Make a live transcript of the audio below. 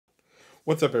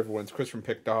What's up, everyone? It's Chris from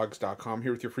Pickdawgz.com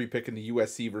here with your free pick in the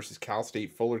USC versus Cal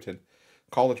State Fullerton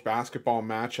college basketball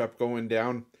matchup going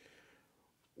down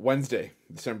Wednesday,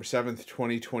 December 7th,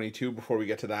 2022. Before we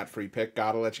get to that free pick,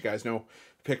 gotta let you guys know,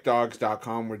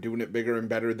 Pickdawgz.com, we're doing it bigger and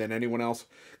better than anyone else.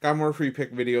 Got more free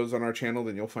pick videos on our channel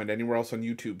than you'll find anywhere else on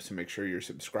YouTube, so make sure you're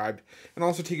subscribed. And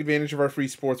also take advantage of our free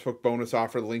Sportsbook bonus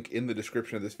offer, link in the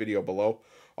description of this video below.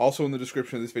 Also in the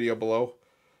description of this video below,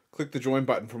 click the join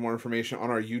button for more information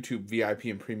on our YouTube VIP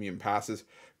and premium passes.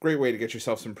 Great way to get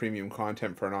yourself some premium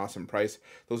content for an awesome price.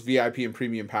 Those VIP and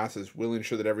premium passes will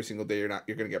ensure that every single day you're going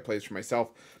to get plays for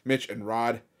myself, Mitch, and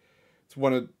Rod. It's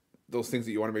one of those things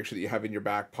that you want to make sure that you have in your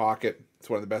back pocket. It's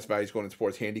one of the best values going in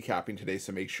sports handicapping today,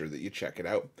 so make sure that you check it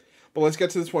out. But let's get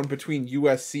to this one between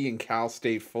USC and Cal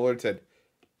State Fullerton.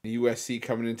 USC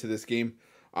coming into this game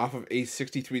off of a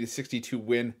 63-62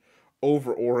 win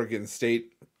over Oregon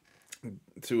State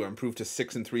to improve to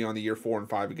 6-3 on the year,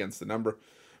 4-5 against the number.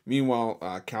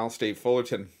 Meanwhile, Cal State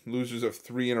Fullerton, losers of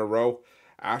 3 in a row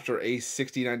after a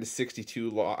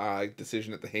 69-62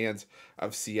 decision at the hands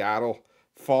of Seattle,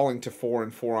 falling to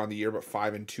 4-4 on the year, but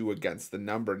 5-2 against the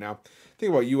number. Now, the thing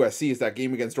about USC is that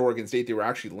game against Oregon State, they were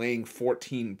actually laying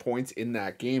 14 points in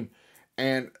that game.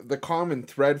 And the common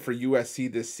thread for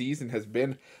USC this season has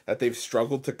been that they've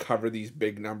struggled to cover these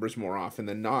big numbers more often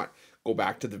than not. Go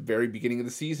back to the very beginning of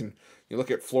the season. You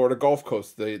look at Florida Gulf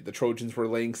Coast. The Trojans were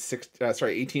laying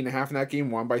 18.5 in that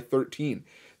game, won by 13.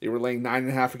 They were laying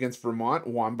 9.5 against Vermont,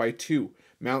 won by 2.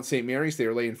 Mount St. Mary's, they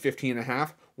were laying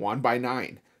 15.5, won by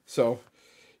 9. So,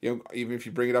 even if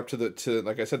you bring it up to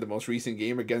like I said, the most recent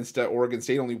game against Oregon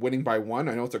State, only winning by 1.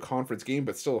 I know it's a conference game,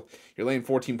 but still, you're laying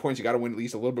 14 points. You got to win at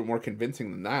least a little bit more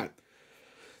convincing than that.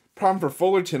 Problem for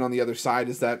Fullerton on the other side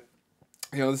is that,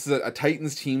 this is a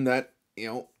Titans team that,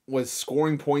 was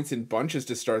scoring points in bunches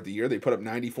to start the year. They put up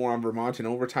 94 on Vermont in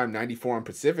overtime, 94 on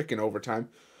Pacific in overtime.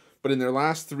 But in their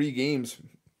last 3 games,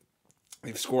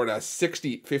 they've scored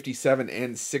 60, 57,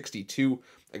 and 62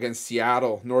 against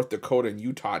Seattle, North Dakota, and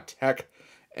Utah Tech.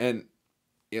 And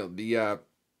the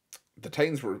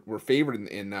Titans were favored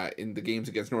in the games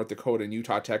against North Dakota and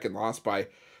Utah Tech and lost by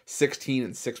 16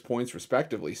 and 6 points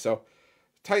respectively. So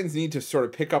Titans need to sort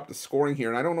of pick up the scoring here,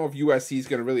 and I don't know if USC is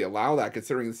going to really allow that,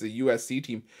 considering this is a USC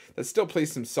team that still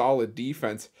plays some solid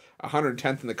defense,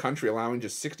 110th in the country, allowing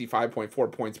just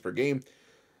 65.4 points per game.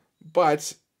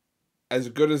 But as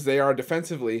good as they are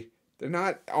defensively, they're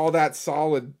not all that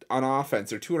solid on offense.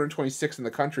 They're 226 in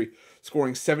the country,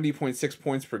 scoring 70.6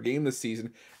 points per game this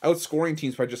season, outscoring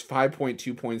teams by just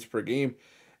 5.2 points per game.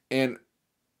 And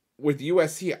with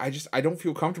USC, I don't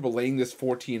feel comfortable laying this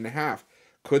 14.5.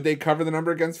 Could they cover the number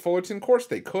against Fullerton? Of course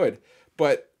they could.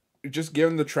 But just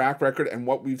given the track record and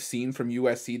what we've seen from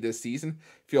USC this season,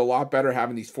 I feel a lot better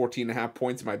having these 14.5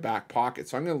 points in my back pocket.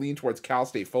 So I'm going to lean towards Cal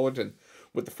State Fullerton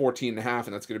with the 14.5,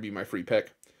 and that's going to be my free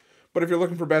pick. But if you're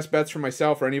looking for best bets for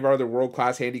myself or any of our other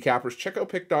world-class handicappers, check out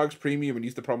Pick Dawgz Premium and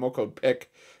use the promo code PICK,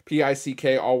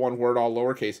 P-I-C-K, all one word, all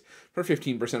lowercase, for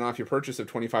 15% off your purchase of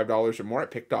 $25 or more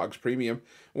at Pick Dawgz Premium.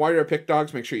 While you're at Pick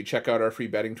Dawgz, make sure you check out our free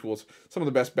betting tools, some of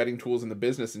the best betting tools in the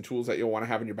business and tools that you'll want to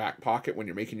have in your back pocket when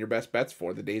you're making your best bets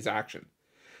for the day's action.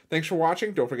 Thanks for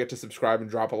watching. Don't forget to subscribe and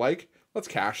drop a like. Let's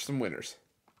cash some winners.